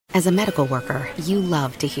As a medical worker, you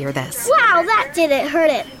love to hear this. Wow, that didn't hurt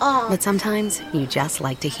at all. But sometimes you just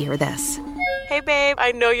like to hear this. Hey, babe,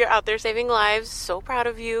 I know you're out there saving lives. So proud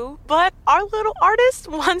of you. But our little artist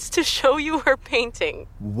wants to show you her painting.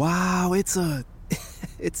 Wow, it's a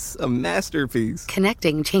masterpiece.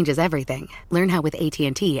 Connecting changes everything. Learn how with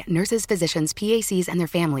AT&T, nurses, physicians, PACs, and their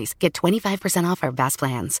families get 25% off our vast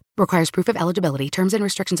plans. Requires proof of eligibility. Terms and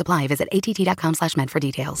restrictions apply. Visit att.com/med for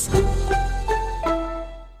details.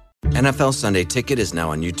 NFL Sunday Ticket is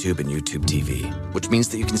now on YouTube and YouTube TV, which means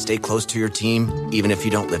that you can stay close to your team even if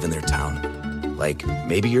you don't live in their town. Like,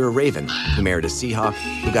 maybe you're a Raven who married a Seahawk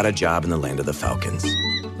who got a job in the land of the Falcons.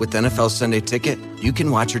 With NFL Sunday Ticket, you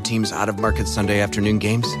can watch your team's out-of-market Sunday afternoon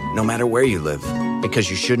games no matter where you live, because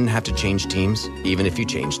you shouldn't have to change teams even if you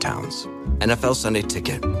change towns. NFL Sunday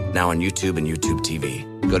Ticket, now on YouTube and YouTube TV.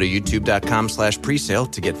 Go to youtube.com/presale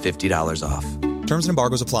to get $50 off. Terms and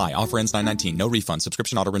embargoes apply. Offer ends 9/19. No refund.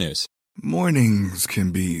 Subscription auto renews. Mornings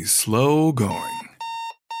can be slow going.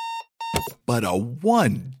 But a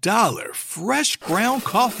 $1 fresh ground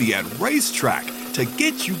coffee at Racetrack to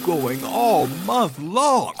get you going all month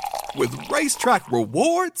long with Racetrack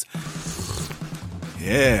Rewards?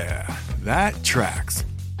 Yeah, that tracks.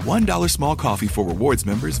 $1 small coffee for rewards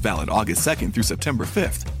members valid August 2nd through September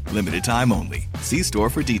 5th. Limited time only. See store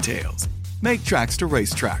for details. Make tracks to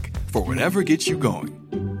Racetrack for whatever gets you going.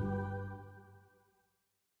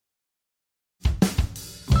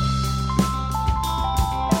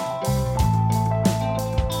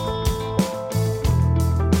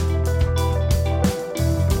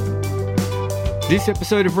 This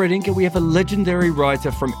episode of Red Inker, we have a legendary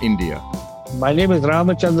writer from India. My name is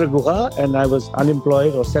Ramachandra Guha, and I was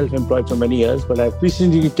unemployed or self-employed for many years, but I've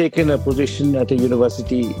recently taken a position at a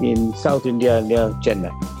university in South India near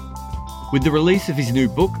Chennai. With the release of his new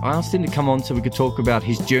book, I asked him to come on so we could talk about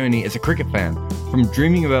his journey as a cricket fan, from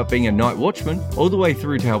dreaming about being a night watchman all the way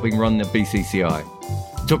through to helping run the BCCI.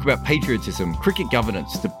 Talk about patriotism, cricket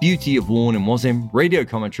governance, the beauty of Warne and Wasim, radio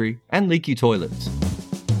commentary, and leaky toilets.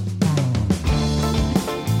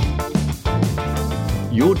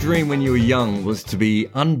 Your dream when you were young was to be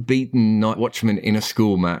unbeaten night watchman in a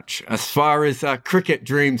school match. As far as cricket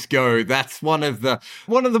dreams go, that's one of the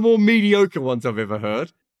more mediocre ones I've ever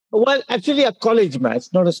heard. Well, actually a college match,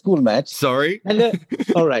 not a school match. Sorry. And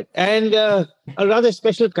all right. And a rather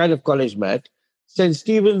special kind of college match, St.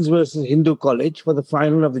 Stephen's versus Hindu College for the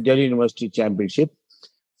final of the Delhi University Championship.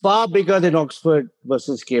 Far bigger than Oxford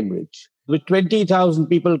versus Cambridge. With 20,000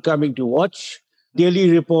 people coming to watch.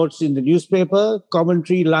 Daily reports in the newspaper,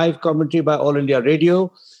 live commentary by All India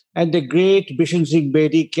Radio, and the great Bishan Singh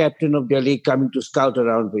Bedi, captain of Delhi, coming to scout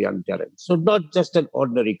around for young talent. So not just an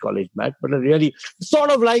ordinary college match, but a really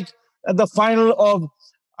sort of like the final of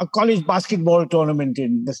a college basketball tournament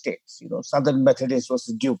in the States, Southern Methodist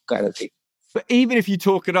versus Duke kind of thing. But even if you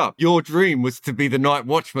talk it up, your dream was to be the night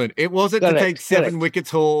watchman. It wasn't to take 7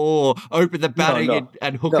 wickets or open the batting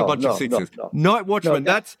and hook a bunch of sixes. Night watchman,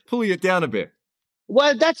 that's pulling it down a bit.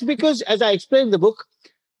 Well, that's because, as I explained in the book,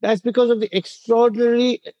 that's because of the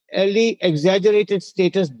extraordinarily exaggerated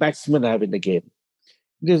status batsmen have in the game.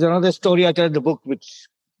 There's another story I tell in the book, which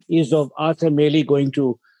is of Arthur Maley going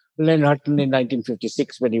to Len Hutton in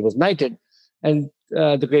 1956 when he was knighted, and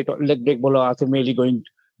the great leg break bowler Arthur Maley going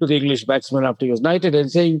to the English batsman after he was knighted and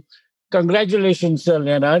saying, "Congratulations, Sir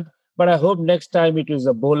Leonard, but I hope next time it is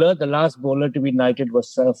a bowler. The last bowler to be knighted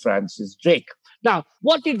was Sir Francis Drake." Now,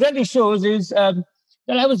 what it really shows is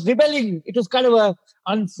that I was rebelling. It was kind of an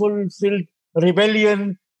unfulfilled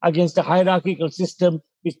rebellion against a hierarchical system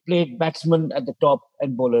which played batsmen at the top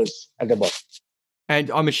and bowlers at the bottom. And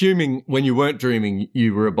I'm assuming when you weren't dreaming,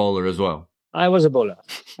 you were a bowler as well. I was a bowler.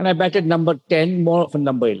 And I batted number 10, more often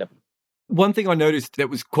number 11. One thing I noticed that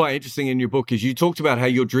was quite interesting in your book is you talked about how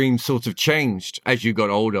your dreams sort of changed as you got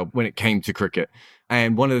older when it came to cricket.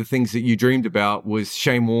 And one of the things that you dreamed about was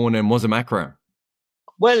Shane Warne and Wasim Akram.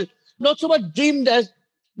 Well, not so much dreamed as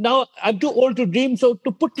now I'm too old to dream. So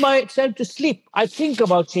to put myself to sleep, I think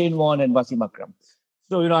about Shane Warne and Wasim Akram.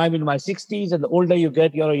 So, I'm in my 60s, and the older you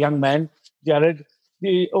get, you're a young man, Jared.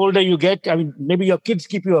 The older you get, maybe your kids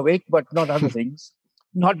keep you awake, but not other things.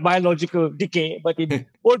 Not biological decay, but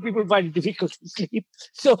old people find it difficult to sleep.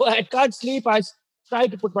 So I can't sleep. I try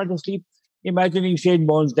to put myself to sleep, imagining Shane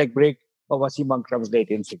Warne's leg break or Wasim Akram's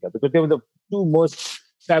late-in figure, because they were the two most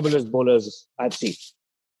fabulous bowlers I've seen.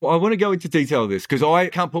 Well, I want to go into detail of this because I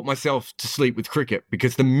can't put myself to sleep with cricket,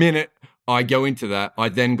 because the minute I go into that, I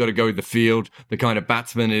then got to go to the field, the kind of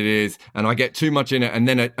batsman it is, and I get too much in it. And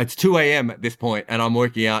then it's 2 a.m. at this point, and I'm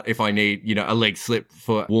working out if I need, a leg slip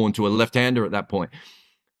for Warne to a left-hander at that point.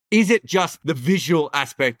 Is it just the visual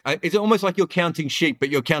aspect? Is it almost like you're counting sheep, but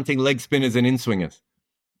you're counting leg spinners and in-swingers?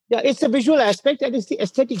 Yeah, it's the visual aspect and it's the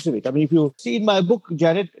aesthetics of it. I mean, if you see in my book,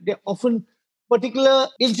 Jared, there are often particular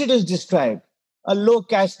incidents described. A low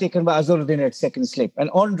catch taken by Azharuddin at second slip, an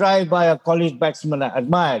on drive by a college batsman I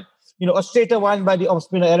admired, a straighter one by the off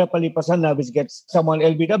spinner Erapalli Prasanna, which gets someone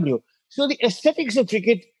LBW. So the aesthetics of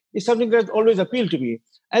cricket is something that's always appealed to me.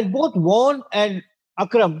 And both Vaughan and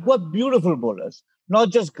Akram were beautiful bowlers, not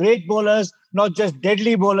just great bowlers, not just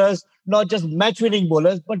deadly bowlers, not just match-winning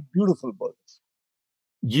bowlers, but beautiful bowlers.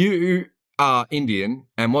 You are Indian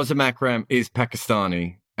and Wasim Akram is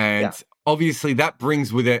Pakistani. And obviously that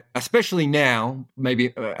brings with it, especially now,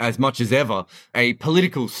 maybe as much as ever, a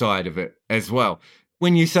political side of it as well.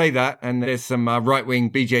 When you say that, and there's some right-wing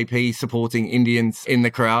BJP supporting Indians in the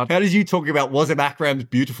crowd, how did you talk about Wasim Akram's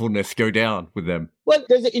beautifulness go down with them? Well,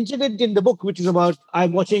 there's an incident in the book which is about,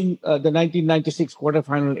 I'm watching the 1996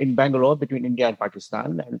 quarterfinal in Bangalore between India and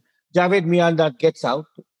Pakistan, and Javed Miandar gets out.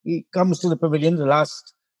 He comes to the pavilion the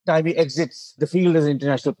last time he exits the field as an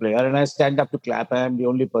international player, and I stand up to clap. I am the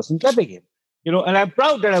only person clapping him. And I'm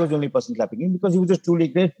proud that I was the only person clapping him because he was a truly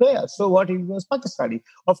great player. So what? He was Pakistani.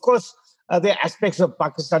 Of course, there are aspects of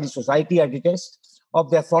Pakistani society I detest, of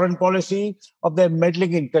their foreign policy, of their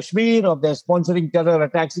meddling in Kashmir, of their sponsoring terror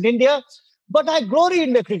attacks in India. But I glory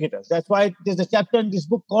in the cricketers. That's why there's a chapter in this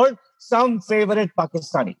book called Some Favorite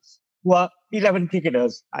Pakistanis, who are 11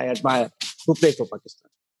 cricketers I admire who play for Pakistan.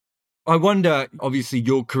 I wonder, obviously,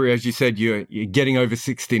 your career, as you said, you're getting over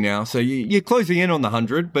 60 now, so you're closing in on the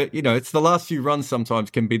 100, but, it's the last few runs sometimes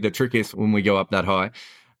can be the trickiest when we go up that high.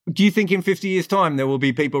 Do you think in 50 years' time there will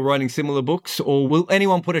be people writing similar books, or will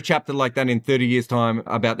anyone put a chapter like that in 30 years' time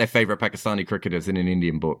about their favourite Pakistani cricketers in an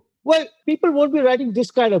Indian book? Well, people won't be writing this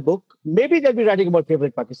kind of book. Maybe they'll be writing about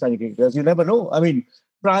favourite Pakistani cricketers. You never know. I mean,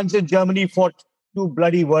 France and Germany fought 2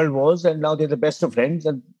 bloody world wars, and now they're the best of friends,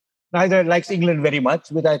 and neither likes England very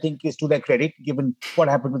much, which I think is to their credit, given what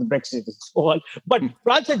happened with Brexit and so on. But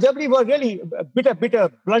France and Germany were really bitter,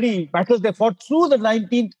 bloody battles they fought through the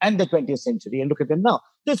 19th and the 20th century. And look at them now.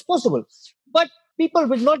 So it's possible. But people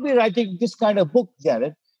will not be writing this kind of book,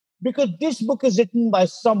 Jared, because this book is written by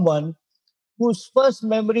someone whose first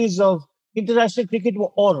memories of international cricket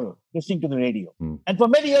were oral, listening to the radio. And for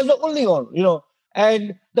many years, only oral,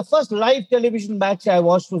 And the first live television match I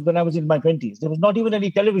watched was when I was in my 20s. There was not even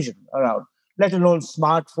any television around, let alone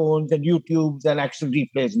smartphones and YouTubes and action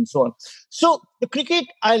replays and so on. So the cricket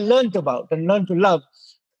I learned about and learned to love,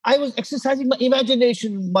 I was exercising my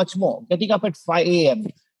imagination much more, getting up at 5 a.m.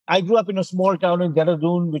 I grew up in a small town in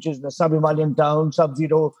Dehradun, which is the sub-Himalayan town,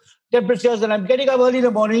 sub-zero temperatures, and I'm getting up early in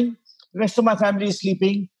the morning. The rest of my family is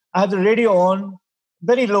sleeping. I have the radio on,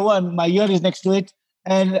 very low, and my ear is next to it.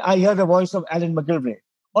 And I hear the voice of Alan McGilvray.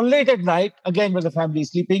 On late at night, again when the family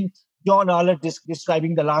is sleeping, John Arlott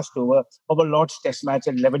describing the last over of a Lord's Test match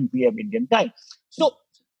at 11 p.m. Indian time. So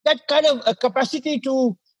that kind of a capacity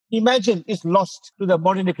to imagine is lost to the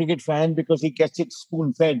modern cricket fan because he gets it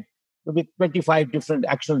spoon-fed with 25 different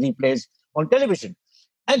action replays on television.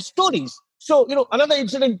 And stories. So, another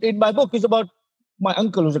incident in my book is about my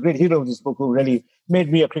uncle, who's a great hero of this book, who really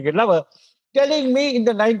made me a cricket lover, telling me in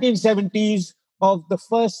the 1970s of the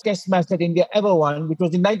first test match that India ever won, which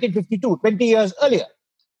was in 1952, 20 years earlier,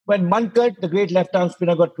 when Mankad, the great left-arm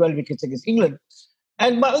spinner, got 12 wickets against England.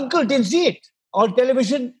 And my uncle didn't see it on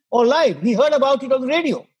television or live. He heard about it on the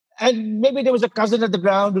radio. And maybe there was a cousin at the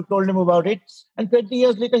ground who told him about it. And 20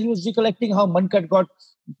 years later, he was recollecting how Mankad got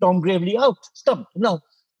Tom Gravely out, stumped. Now,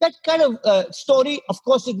 that kind of story, of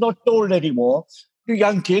course, is not told anymore to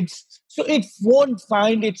young kids. So it won't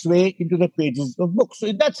find its way into the pages of books. So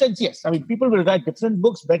in that sense, yes. I mean, people will write different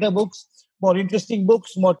books, better books, more interesting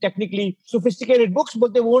books, more technically sophisticated books,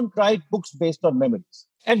 but they won't write books based on memories.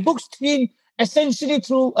 And books seen essentially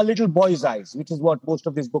through a little boy's eyes, which is what most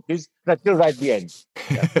of this book is, until right the end.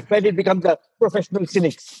 Yeah. When it becomes a professional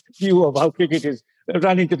cynic's view of how cricket is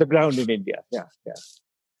running to the ground in India. Yeah.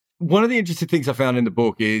 One of the interesting things I found in the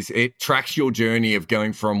book is it tracks your journey of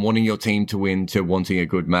going from wanting your team to win to wanting a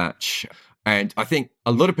good match. And I think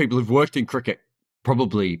a lot of people who've worked in cricket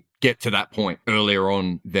probably get to that point earlier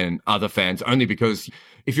on than other fans, only because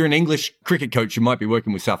if you're an English cricket coach, you might be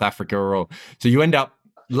working with South Africa, or so you end up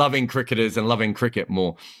loving cricketers and loving cricket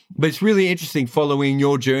more. But it's really interesting following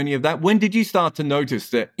your journey of that. When did you start to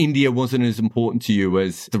notice that India wasn't as important to you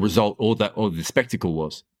as the result or the spectacle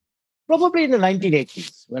was? Probably in the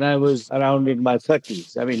 1980s, when I was around in my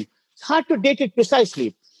 30s. I mean, it's hard to date it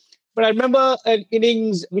precisely. But I remember an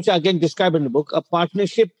innings, which I again describe in the book, a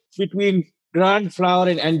partnership between Grant Flower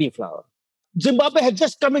and Andy Flower. Zimbabwe had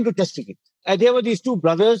just come into Test cricket. And there were these two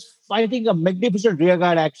brothers fighting a magnificent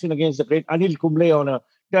rearguard action against the great Anil Kumble on a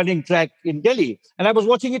turning track in Delhi. And I was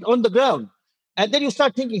watching it on the ground. And then you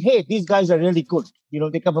start thinking, hey, these guys are really good.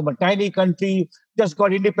 They come from a tiny country, just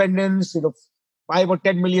got independence, 5 or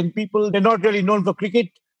 10 million people. They're not really known for cricket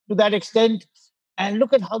to that extent. And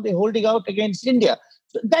look at how they're holding out against India.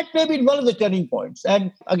 So that may be one of the turning points.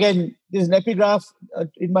 And again, there's an epigraph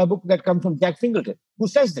in my book that comes from Jack Fingleton, who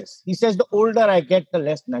says this. He says, the older I get, the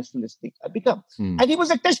less nationalistic I become. And he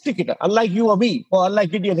was a test cricketer, unlike you or me, or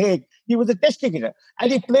unlike Gideon Haig. He was a test cricketer.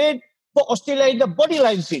 And he played for Australia in the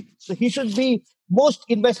bodyline scene. So he should be most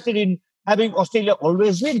invested in having Australia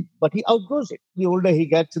always win. But he outgrows it. The older he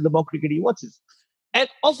gets and the more cricket he watches. And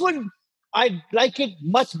often I like it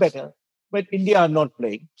much better when India are not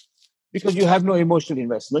playing, because you have no emotional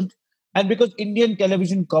investment, and because Indian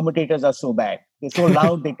television commentators are so bad. They're so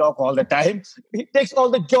loud, they talk all the time. It takes all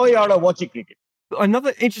the joy out of watching cricket.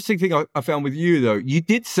 Another interesting thing I found with you, though, you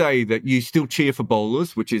did say that you still cheer for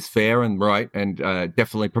bowlers, which is fair and right, and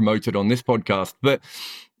definitely promoted on this podcast, but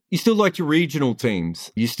you still like your regional teams.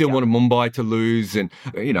 You still want Mumbai to lose, and,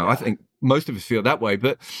 I think most of us feel that way,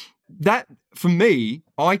 but that, for me,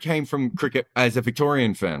 I came from cricket as a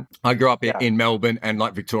Victorian fan. I grew up in Melbourne and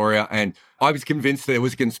like Victoria, and I was convinced there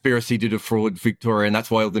was a conspiracy to defraud Victoria, and that's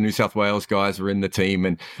why all the New South Wales guys were in the team.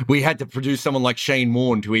 And we had to produce someone like Shane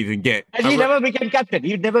Warne to even get... And he never became captain.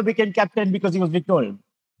 He never became captain because he was Victorian.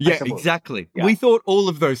 Yeah, exactly. Yeah. We thought all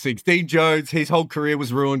of those things. Dean Jones, his whole career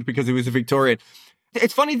was ruined because he was a Victorian.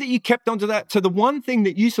 It's funny that you kept on to that. So the one thing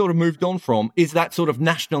that you sort of moved on from is that sort of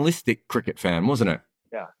nationalistic cricket fan, wasn't it?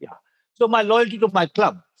 Yeah. So my loyalty to my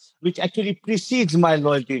club, which actually precedes my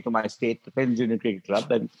loyalty to my state, the Penn Junior Cricket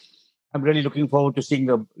Club, and I'm really looking forward to seeing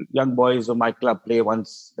the young boys of my club play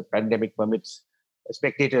once the pandemic permits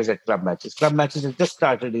spectators at club matches. Club matches have just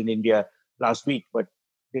started in India last week, but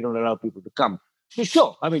they don't allow people to come. So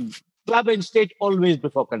sure, club and state always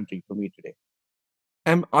before country for me today.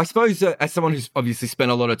 I suppose as someone who's obviously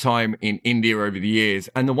spent a lot of time in India over the years,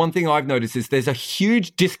 and the one thing I've noticed is there's a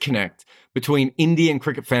huge disconnect between Indian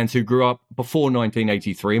cricket fans who grew up before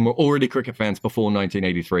 1983 and were already cricket fans before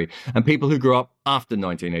 1983, and people who grew up after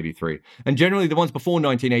 1983. And generally the ones before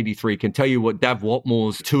 1983 can tell you what Dav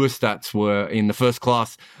Watmore's tour stats were in the first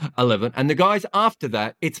class 11. And the guys after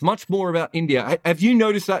that, it's much more about India. Have you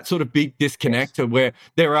noticed that sort of big disconnect where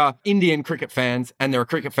there are Indian cricket fans and there are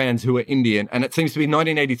cricket fans who are Indian? And it seems to be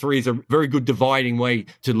 1983 is a very good dividing way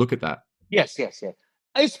to look at that. Yes.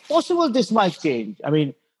 It's possible this might change.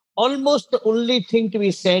 Almost the only thing to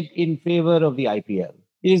be said in favor of the IPL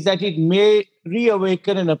is that it may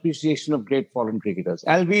reawaken an appreciation of great foreign cricketers,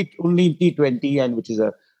 albeit only in T20, and which is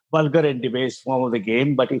a vulgar and debased form of the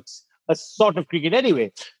game, but it's a sort of cricket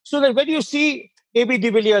anyway. So that when you see A.B.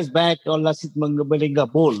 de Villiers bat or Lasith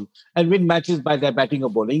Malinga bowl and win matches by their batting or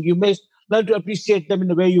bowling, you may learn to appreciate them in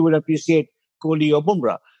the way you would appreciate Kohli or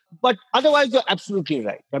Bumrah. But otherwise, you're absolutely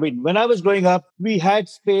right. When I was growing up, we had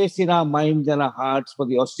space in our minds and our hearts for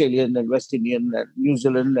the Australian and West Indian and New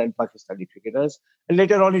Zealand and Pakistani cricketers. And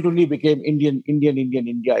later on, it only became India,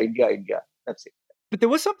 India. That's it. But there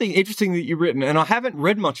was something interesting that you've written, and I haven't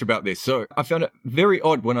read much about this, so I found it very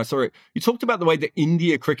odd when I saw it. You talked about the way that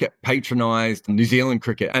India cricket patronised New Zealand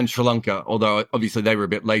cricket and Sri Lanka, although obviously they were a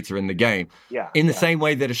bit later in the game, in the same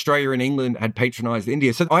way that Australia and England had patronised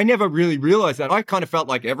India. So I never really realised that. I kind of felt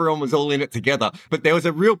like everyone was all in it together, but there was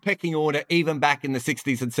a real pecking order even back in the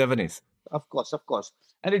 60s and 70s. Of course.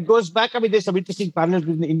 And it goes back, there's some interesting parallels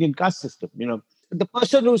with the Indian caste system. The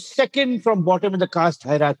person who's second from bottom in the caste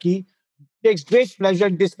hierarchy takes great pleasure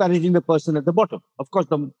in disparaging the person at the bottom. Of course,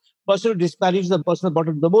 the person who disparages the person at the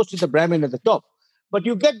bottom the most is the Brahmin at the top. But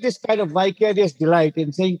you get this kind of vicarious delight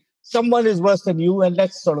in saying someone is worse than you, and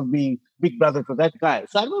let's sort of be big brother to that guy.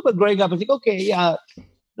 So I remember growing up and thinking,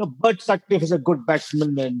 Bert Sutcliffe is a good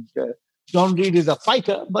batsman and John Reed is a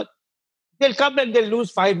fighter, but they'll come and they'll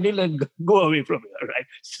lose 5-0 and go away from here, right?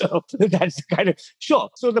 So that's kind of, sure.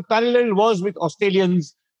 So the parallel was with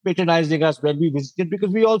Australians patronizing us when we visited, because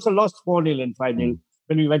we also lost 4-0 and 5-0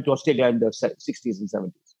 when we went to Australia in the 60s and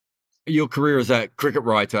 70s. Your career as a cricket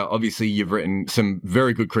writer, obviously you've written some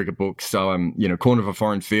very good cricket books. So, Corner of a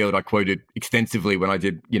Foreign Field, I quoted extensively when I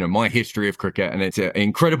did, my history of cricket, and it's an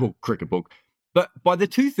incredible cricket book. But by the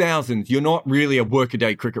 2000s, you're not really a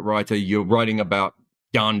workaday cricket writer. You're writing about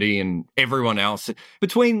Gandhi and everyone else.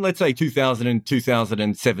 Between, let's say, 2000 and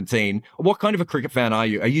 2017, what kind of a cricket fan are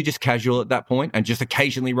you? Are you just casual at that point and just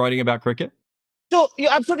occasionally writing about cricket? So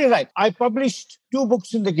you're absolutely right. I published 2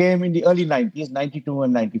 books in the game in the early 90s, 92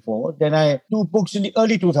 and 94. Then I 2 books in the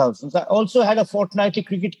early 2000s. I also had a fortnightly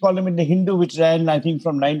cricket column in the Hindu, which ran, I think,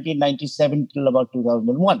 from 1997 till about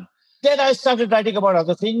 2001. then I started writing about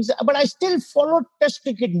other things, but I still followed Test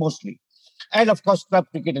cricket mostly. And of course, club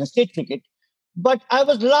cricket and state cricket. But I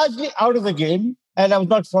was largely out of the game and I was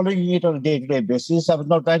not following it on a day-to-day basis. I was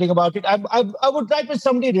not writing about it. I would write when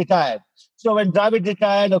somebody retired. So when Dravid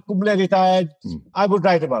retired or Kumble retired, I would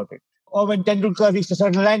write about it. Or when Tendulkar reached a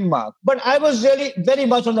certain landmark. But I was really very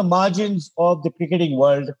much on the margins of the cricketing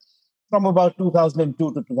world from about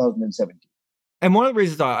 2002 to 2017. And one of the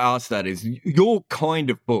reasons I asked that is your kind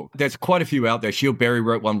of book. There's quite a few out there. Shield Berry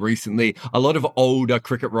wrote one recently. A lot of older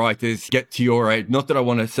cricket writers get to your age. Not that I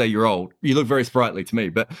want to say you're old. You look very sprightly to me.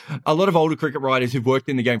 But a lot of older cricket writers who've worked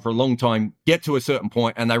in the game for a long time get to a certain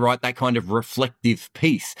point and they write that kind of reflective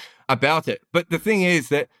piece about it. But the thing is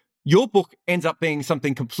that your book ends up being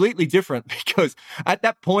something completely different because at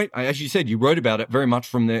that point, as you said, you wrote about it very much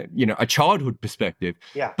from a childhood perspective.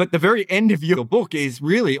 Yeah. But the very end of your book is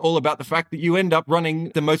really all about the fact that you end up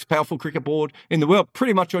running the most powerful cricket board in the world,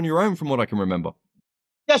 pretty much on your own from what I can remember.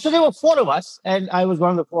 Yeah, so there were four of us and I was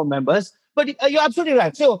one of the four members. But you're absolutely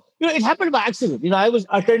right. So, it happened by accident. I was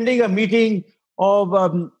attending a meeting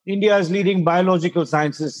of India's leading biological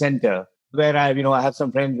sciences center, where I have some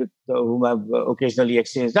friends with whom I've occasionally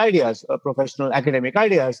exchanged ideas, professional academic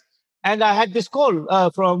ideas. And I had this call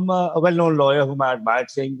from a well-known lawyer whom I admired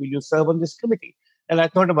saying, will you serve on this committee? And I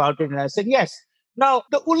thought about it and I said, yes. Now,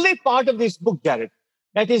 the only part of this book, Jared,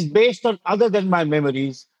 that is based on other than my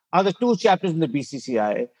memories are the two chapters in the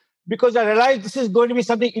BCCI, because I realized this is going to be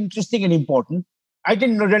something interesting and important. I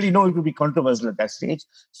didn't really know it would be controversial at that stage.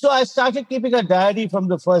 So I started keeping a diary from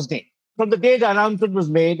the first day. From the day the announcement was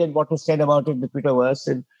made and what was said about it in the Twitterverse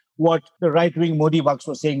and what the right-wing Modi bucks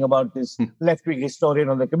were saying about this left-wing historian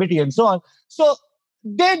on the committee and so on. So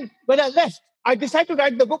then when I left, I decided to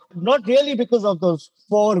write the book, not really because of those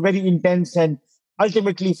 4 very intense and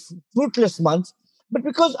ultimately fruitless months, but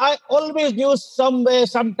because I always knew somewhere,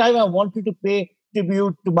 sometime I wanted to pay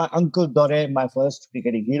tribute to my uncle Dore, my first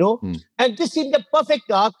cricketing hero. And this seemed the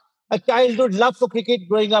perfect arc. A childhood love for cricket,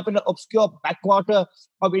 growing up in an obscure backwater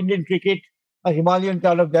of Indian cricket, a Himalayan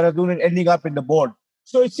town of Dehradun, and ending up in the board.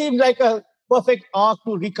 So it seemed like a perfect arc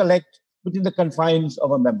to recollect within the confines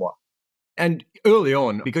of a memoir. And early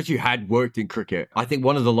on, because you had worked in cricket, I think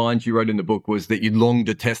one of the lines you wrote in the book was that you long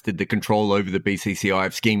detested the control over the BCCI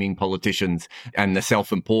of scheming politicians and the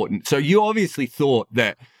self-important. So you obviously thought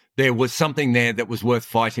that there was something there that was worth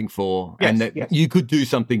fighting for and that you could do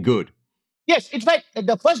something good. Yes, in fact,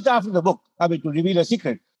 the first draft of the book, to reveal a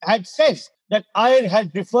secret, had says that I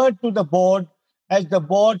had referred to the board as the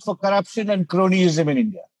Board for Corruption and Cronyism in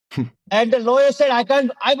India. And the lawyer said,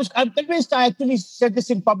 I'm convinced I actually said this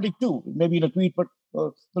in public too, maybe in a tweet, but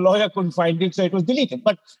the lawyer couldn't find it, so it was deleted.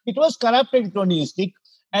 But it was corrupt and cronyistic,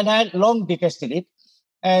 and I had long detested it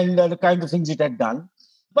and the kind of things it had done.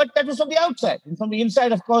 But that was from the outside. And from the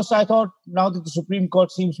inside, of course, I thought, now that the Supreme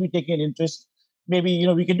Court seems to be taking an interest, maybe,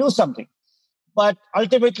 we can do something. But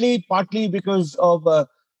ultimately, partly because of the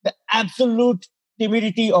absolute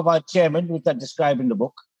timidity of our chairman, which I describe in the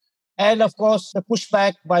book, and of course, the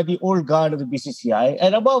pushback by the old guard of the BCCI,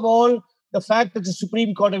 and above all, the fact that the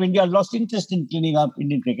Supreme Court of India lost interest in cleaning up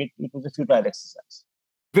Indian cricket, it was a futile exercise.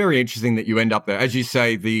 Very interesting that you end up there. As you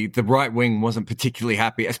say, the right wing wasn't particularly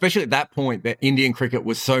happy, especially at that point that Indian cricket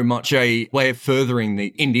was so much a way of furthering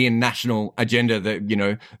the Indian national agenda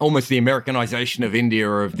that, almost the Americanization of India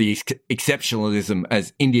or of the exceptionalism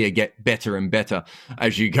as India get better and better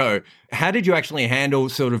as you go. How did you actually handle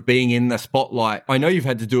sort of being in the spotlight? I know you've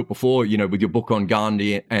had to do it before, with your book on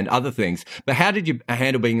Gandhi and other things, but how did you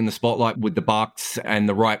handle being in the spotlight with the Bucks and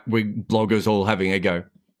the right wing bloggers all having a go?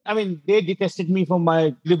 I mean, they detested me for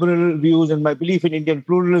my liberal views and my belief in Indian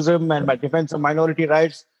pluralism and my defense of minority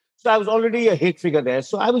rights. So I was already a hate figure there.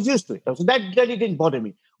 So I was used to it. So that really didn't bother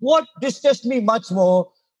me. What distressed me much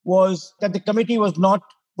more was that the committee was not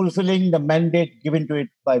fulfilling the mandate given to it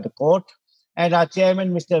by the court. And our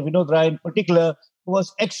chairman, Mr. Vinod Rai in particular,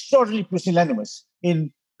 was extraordinarily pusillanimous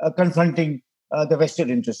in confronting the vested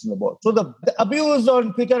interest in the board. So the abuse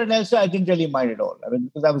on Twitter and elsewhere, I didn't really mind at all.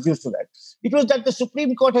 Because I was used to that. It was that the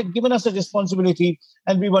Supreme Court had given us a responsibility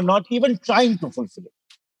and we were not even trying to fulfill it.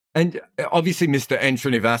 And obviously, Mr. N.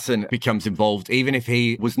 Srinivasan becomes involved, even if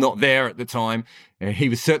he was not there at the time. He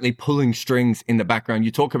was certainly pulling strings in the background.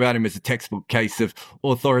 You talk about him as a textbook case of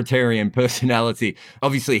authoritarian personality.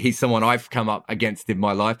 Obviously, he's someone I've come up against in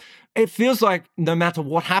my life. It feels like no matter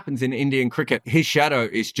what happens in Indian cricket, his shadow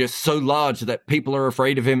is just so large that people are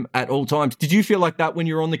afraid of him at all times. Did you feel like that when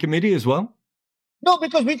you were on the committee as well? No,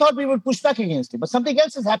 because we thought we would push back against him. But something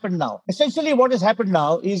else has happened now. Essentially, what has happened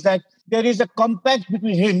now is that there is a compact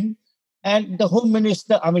between him and the Home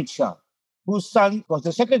Minister, Amit Shah. whose son was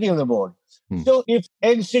the secretary of the board. Hmm. So if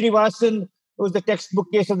N. Srinivasan was the textbook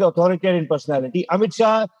case of the authoritarian personality, Amit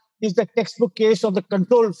Shah is the textbook case of the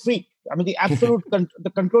control freak. I mean, the absolute the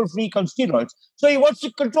control freak on steroids. So he wants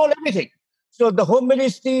to control everything. So the Home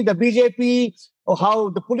Ministry, the BJP, or how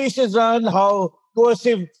the police is run, how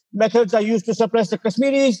coercive methods are used to suppress the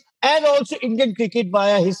Kashmiris, and also Indian cricket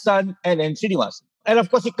via his son and N. Srinivasan. And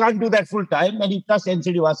of course, he can't do that full time, and he trusts N.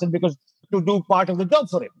 Srinivasan because to do part of the job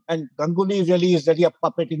for him. And Ganguly really is really a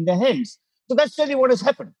puppet in their hands. So that's really what has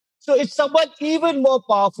happened. So it's someone even more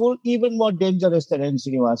powerful, even more dangerous than N.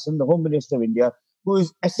 Srinivasan, the Home Minister of India, who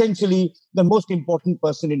is essentially the most important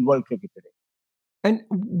person in world cricket today. And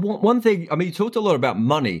one thing, I mean, you talked a lot about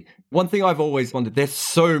money. One thing I've always wondered, there's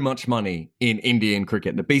so much money in Indian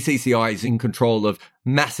cricket. The BCCI is in control of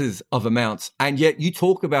masses of amounts. And yet you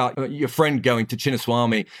talk about your friend going to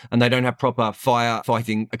Chinnaswamy and they don't have proper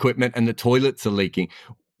firefighting equipment and the toilets are leaking.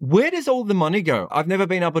 Where does all the money go? I've never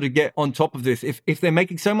been able to get on top of this. If they're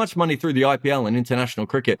making so much money through the IPL and international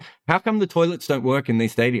cricket, how come the toilets don't work in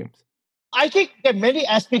these stadiums? I think there are many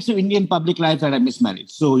aspects of Indian public life that are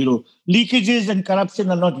mismanaged. So, leakages and corruption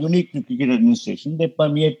are not unique to cricket administration. They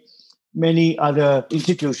permeate many other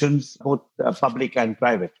institutions, both public and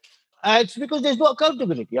private. It's because there's no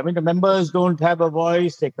accountability. I mean, the members don't have a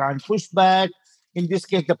voice. They can't push back. In this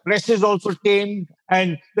case, the press is also tamed.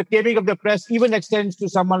 And the taming of the press even extends to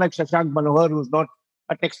someone like Shashank Manohar, who's not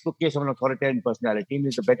a textbook case of an authoritarian personality.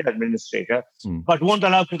 He's a better administrator, but won't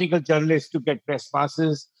allow critical journalists to get press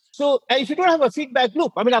passes. So if you don't have a feedback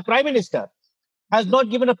loop, I mean, our Prime Minister has not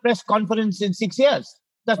given a press conference in 6 years.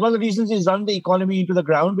 That's one of the reasons he's run the economy into the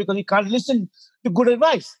ground, because he can't listen to good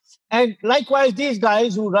advice. And likewise, these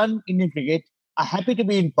guys who run Indian cricket are happy to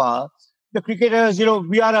be in power. The cricketers,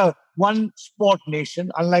 we are a one sport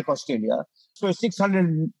nation, unlike Australia. So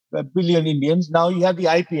 600 billion Indians. Now you have the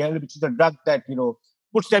IPL, which is a drug that,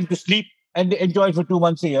 puts them to sleep, and they enjoy it for 2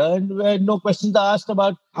 months a year, and no questions are asked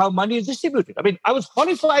about how money is distributed. I mean, I was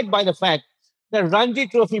horrified by the fact that Ranji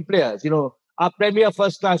Trophy players, our premier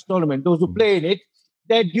first-class tournament, those who play in it,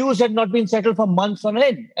 their dues had not been settled for months on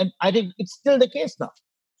end. And I think it's still the case now.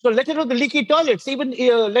 So let alone the leaky toilets, even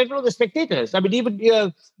let alone the spectators. I mean, even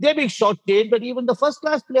they're being short-paid, but even the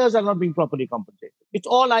first-class players are not being properly compensated. It's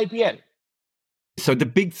all IPL. So the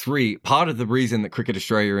big three, part of the reason that Cricket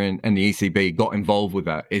Australia and the ECB got involved with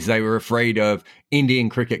that is they were afraid of Indian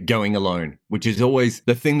cricket going alone, which is always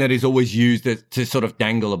the thing that is always used to sort of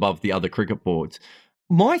dangle above the other cricket boards.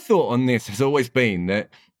 My thought on this has always been that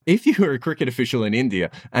if you were a cricket official in India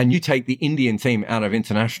and you take the Indian team out of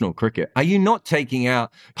international cricket, are you not taking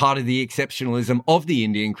out part of the exceptionalism of the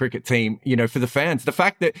Indian cricket team, for the fans? The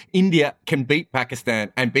fact that India can beat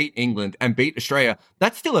Pakistan and beat England and beat Australia,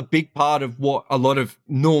 that's still a big part of what a lot of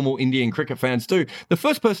normal Indian cricket fans do. The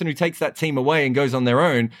first person who takes that team away and goes on their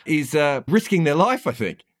own is risking their life, I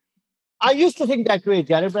think. I used to think that way,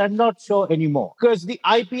 Jared, but I'm not sure anymore. Because the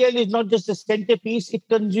IPL is not just a centerpiece, it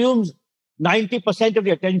consumes 90% of the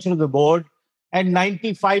attention of the board and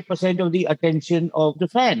 95% of the attention of the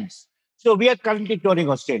fans. So we are currently touring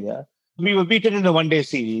Australia. We were beaten in the one-day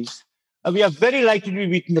series. We are very likely to be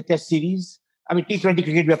beaten in the test series. I mean, T20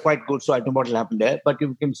 cricket, we are quite good, so I don't know what will happen there. But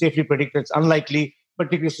you can safely predict it's unlikely,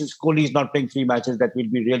 particularly since Kohli is not playing 3 matches, that will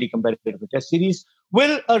be really competitive in the test series.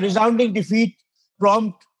 Will a resounding defeat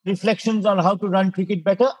prompt reflections on how to run cricket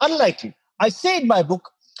better? Unlikely. I say in my book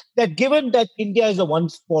that given that India is a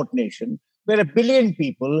one-sport nation, we're 1 billion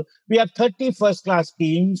people. We have 30 first-class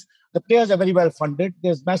teams. The players are very well funded.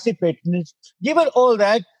 There's massive patronage. Given all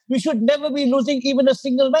that, we should never be losing even a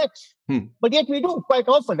single match. But yet we do quite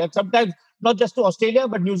often. And sometimes not just to Australia,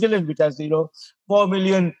 but New Zealand, which has, 4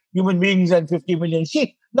 million human beings and 50 million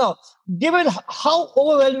sheep. Now, given how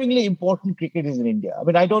overwhelmingly important cricket is in India, I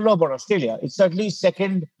mean, I don't know about Australia. It's certainly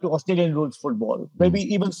second to Australian rules football. Maybe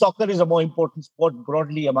even soccer is a more important sport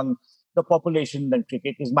broadly among the population than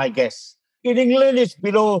cricket, is my guess. In England, it's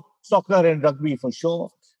below soccer and rugby for sure.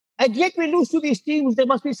 And yet we lose to these teams. There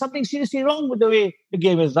must be something seriously wrong with the way the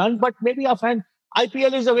game is run. But maybe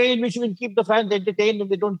IPL is a way in which we can keep the fans entertained if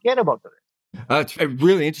they don't care about it. It's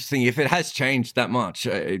really interesting if it has changed that much.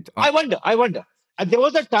 I wonder. And there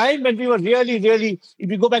was a time when we were really,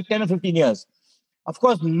 if you go back 10 or 15 years, of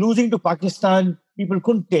course, losing to Pakistan, people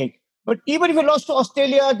couldn't take. But even if we lost to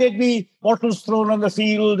Australia, there'd be bottles thrown on the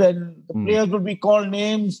field and the players would be called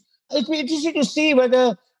names. It'd be interesting to see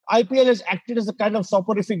whether IPL has acted as a kind of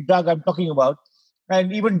soporific drug I'm talking about,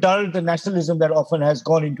 and even dulled the nationalism that often has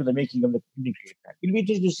gone into the making of the Indian cricket. It'll be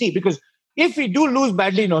interesting to see, because if we do lose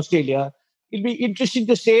badly in Australia, it'll be interesting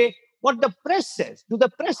to say what the press says. Do the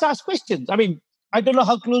press ask questions? I mean, I don't know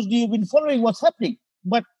how closely you've been following what's happening,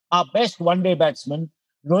 but our best one-day batsman,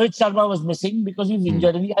 Rohit Sharma, was missing because he was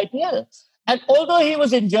injured in the IPL. And although he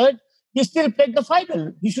was injured, he still played the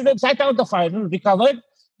final. He should have sat out the final, recovered,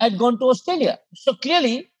 and gone to Australia. So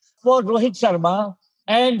clearly, for Rohit Sharma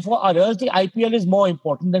and for others, the IPL is more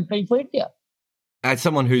important than playing for India. As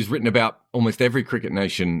someone who's written about almost every cricket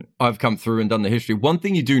nation I've come through and done the history, one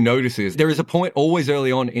thing you do notice is there is a point always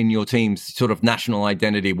early on in your team's sort of national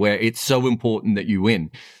identity where it's so important that you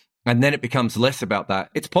win. And then it becomes less about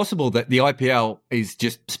that. It's possible that the IPL is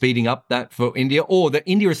just speeding up that for India, or that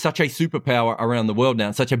India is such a superpower around the world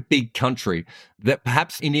now, such a big country, that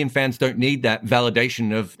perhaps Indian fans don't need that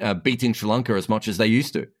validation of beating Sri Lanka as much as they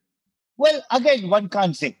used to. Well, again, one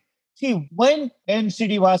can't say. See, when M.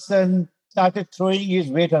 Srinivasan started throwing his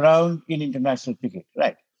weight around in international cricket,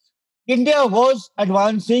 right? India was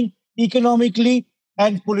advancing economically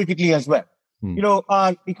and politically as well.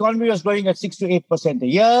 Our economy was growing at 6 to 8% a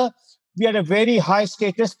year. We had a very high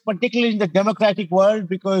status, particularly in the democratic world,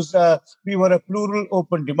 because we were a plural,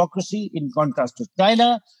 open democracy in contrast to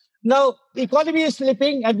China. Now, the economy is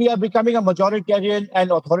slipping and we are becoming a majoritarian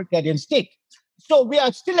and authoritarian state. So we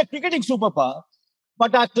are still a cricketing superpower,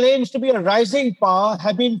 but our claims to be a rising power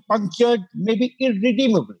have been punctured maybe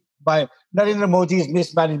irredeemably by Narendra Modi's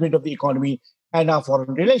mismanagement of the economy and our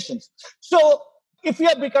foreign relations. So if we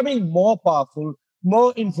are becoming more powerful,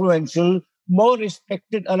 more influential, more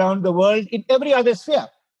respected around the world in every other sphere,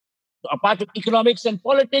 so apart from economics and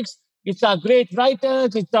politics, it's our great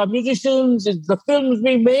writers, it's our musicians, it's the films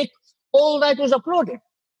we make, all that is applauded.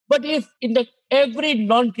 But if in every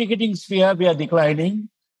non-cricketing sphere we are declining,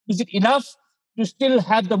 is it enough to still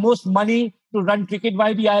have the most money to run cricket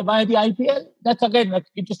by the IPL? That's again an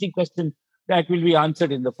interesting question that will be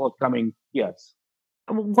answered in the forthcoming years.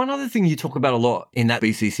 One other thing you talk about a lot in that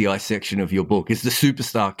BCCI section of your book is the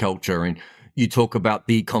superstar culture, and you talk about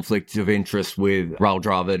the conflict of interest with Rahul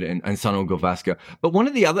Dravid and Sunil Gavaskar. But one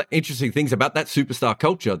of the other interesting things about that superstar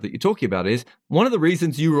culture that you're talking about is one of the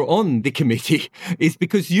reasons you were on the committee is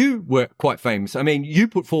because you were quite famous. I mean, you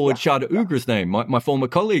put forward Shada Ugra's name, my former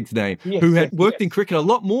colleague's name, who had worked in cricket a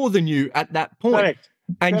lot more than you at that point. Correct.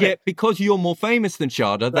 And yet, because you're more famous than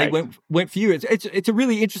Shada, they went for you. It's a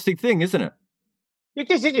really interesting thing, isn't it? It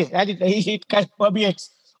is. And it kind of permeates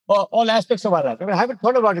all aspects of our life. I mean, I haven't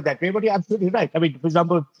thought about it that way, but you're absolutely right. I mean, for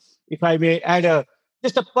example, if I may add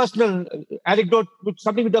just a personal anecdote,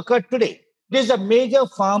 something that occurred today. There's a major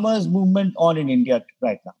farmers' movement on in India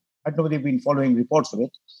right now. I don't know if they've been following reports of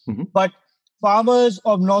it, but farmers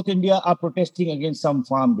of North India are protesting against some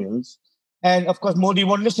farm bills. And of course, Modi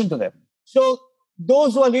won't listen to them. So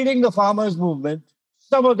those who are leading the farmers' movement,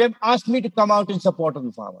 some of them asked me to come out in support of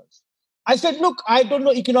the farmers. I said, look, I don't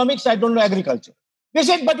know economics, I don't know agriculture. They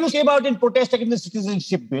said, but you came out in protest against the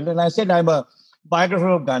citizenship bill. And I said, I'm a biographer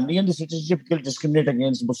of Gandhi, and the citizenship bill discriminates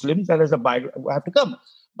against Muslims, and as a biographer, I have to come.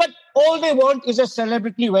 But all they want is a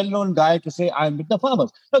celebrity, well-known guy to say, I'm with the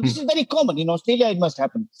farmers. Now, this is very common. In Australia, it must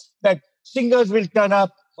happen that singers will turn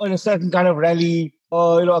up on a certain kind of rally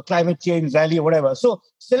or a climate change rally or whatever. So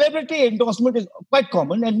celebrity endorsement is quite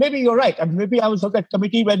common. And maybe you're right. I mean, maybe I was on that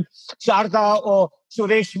committee when Sharda or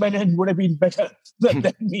Suresh Menon would have been better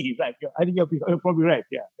than me. Right? I think you're probably right.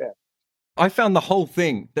 Yeah. I found the whole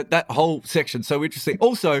thing, that whole section so interesting.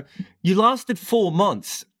 Also, you lasted 4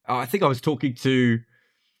 months. I think I was talking to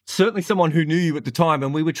certainly someone who knew you at the time,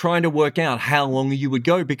 and we were trying to work out how long you would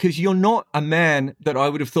go, because you're not a man that I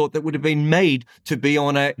would have thought that would have been made to be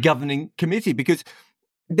on a governing committee, because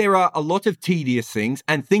there are a lot of tedious things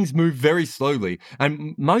and things move very slowly.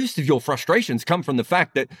 And most of your frustrations come from the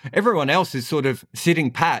fact that everyone else is sort of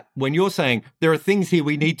sitting pat when you're saying there are things here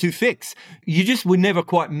we need to fix. You just were never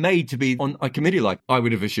quite made to be on a committee, like I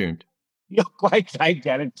would have assumed. You're quite right,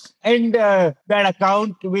 Jared. And that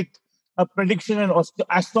account with a prediction an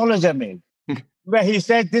astrologer made, where he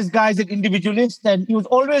said this guy's an individualist, and he was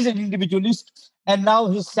always an individualist, and now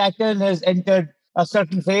his Saturn has entered a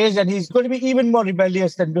certain phase and he's going to be even more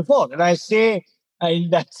rebellious than before. And I say in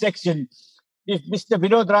that section, if Mr.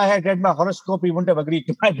 Vinod Rai had read my horoscope, he wouldn't have agreed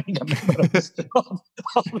to my being a member of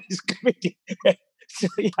his committee. So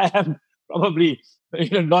I am probably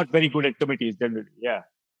not very good at committees generally. Yeah.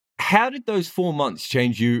 How did those 4 months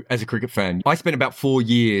change you as a cricket fan? I spent about 4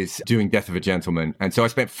 years doing Death of a Gentleman. And so I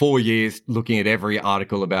spent 4 years looking at every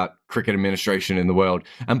article about cricket administration in the world.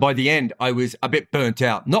 And by the end, I was a bit burnt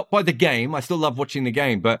out. Not by the game. I still love watching the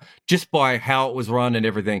game, but just by how it was run and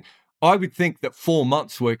everything. I would think that 4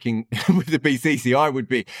 months working with the BCCI would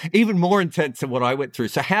be even more intense than what I went through.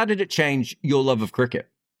 So how did it change your love of cricket?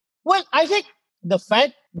 Well, I think the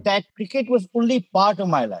fact that cricket was only part of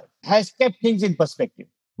my life has kept things in perspective.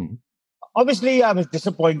 Obviously, I was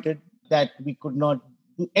disappointed that we could not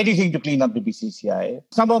do anything to clean up the BCCI.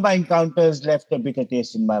 Some of my encounters left a bitter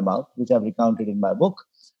taste in my mouth, which I've recounted in my book.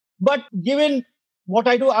 But given what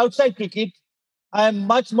I do outside cricket, I am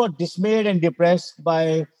much more dismayed and depressed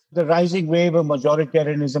by the rising wave of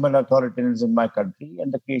majoritarianism and authoritarianism in my country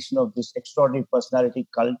and the creation of this extraordinary personality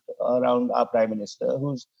cult around our Prime Minister,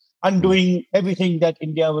 who's undoing everything that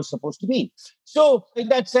India was supposed to be. So in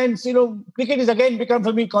that sense, cricket has again become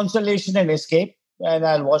for me consolation and escape. And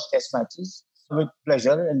I'll watch test matches with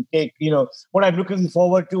pleasure and take, what I'm looking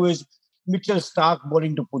forward to is Mitchell Starc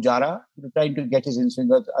bowling to Pujara, trying to get his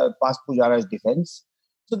in-swinger past Pujara's defense.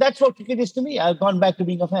 So that's what cricket is to me. I've gone back to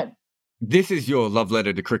being a fan. This is your love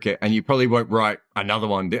letter to cricket, and you probably won't write another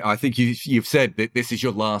one. I think you've said that this is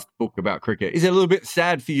your last book about cricket. Is it a little bit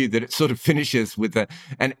sad for you that it sort of finishes with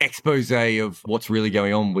an expose of what's really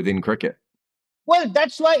going on within cricket? Well,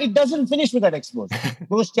 that's why it doesn't finish with that expose.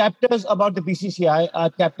 Those chapters about the BCCI are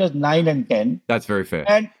chapters 9 and 10. That's very fair.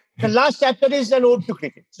 And the last chapter is an ode to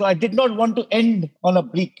cricket. So I did not want to end on a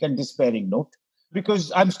bleak and despairing note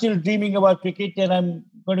because I'm still dreaming about cricket and I'm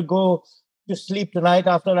going to go to sleep tonight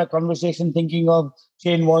after our conversation thinking of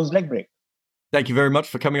Shane Warne's leg break. Thank you very much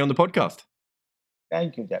for coming on the podcast.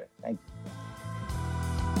 Thank you, Derek. Thank you.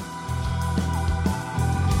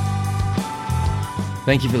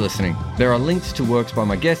 Thank you for listening. There are links to works by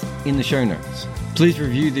my guests in the show notes. Please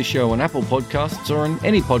review this show on Apple Podcasts or on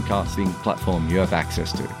any podcasting platform you have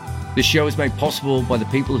access to. This show is made possible by the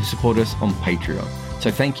people who support us on Patreon. So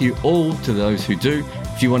thank you all to those who do.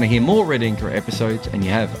 If you want to hear more Red Inker episodes and you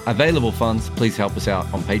have available funds, please help us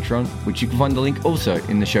out on Patreon, which you can find the link also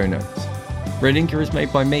in the show notes. Red Inker is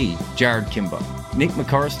made by me, Jared Kimber. Nick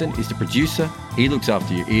McCorriston is the producer, he looks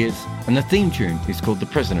after your ears, and the theme tune is called The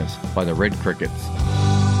Prisoners by the Red Crickets.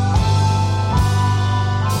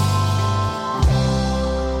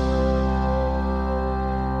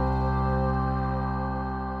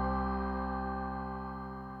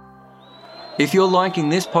 If you're liking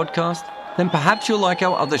this podcast, then perhaps you'll like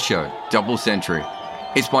our other show, Double Century.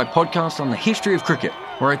 It's my podcast on the history of cricket,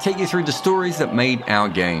 where I take you through the stories that made our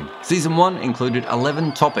game. Season 1 included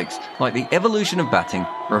 11 topics, like the evolution of batting,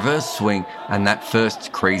 reverse swing, and that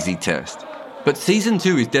first crazy test. But Season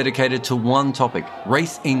 2 is dedicated to one topic,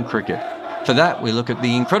 race in cricket. For that, we look at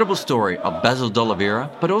the incredible story of Basil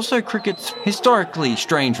D'Oliveira, but also cricket's historically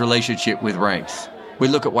strange relationship with race. We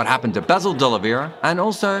look at what happened to Basil D'Oliveira and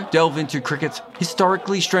also delve into cricket's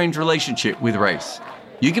historically strange relationship with race.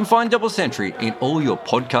 You can find Double Century in all your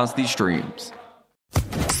podcasty streams.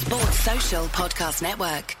 Sports Social Podcast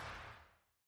Network.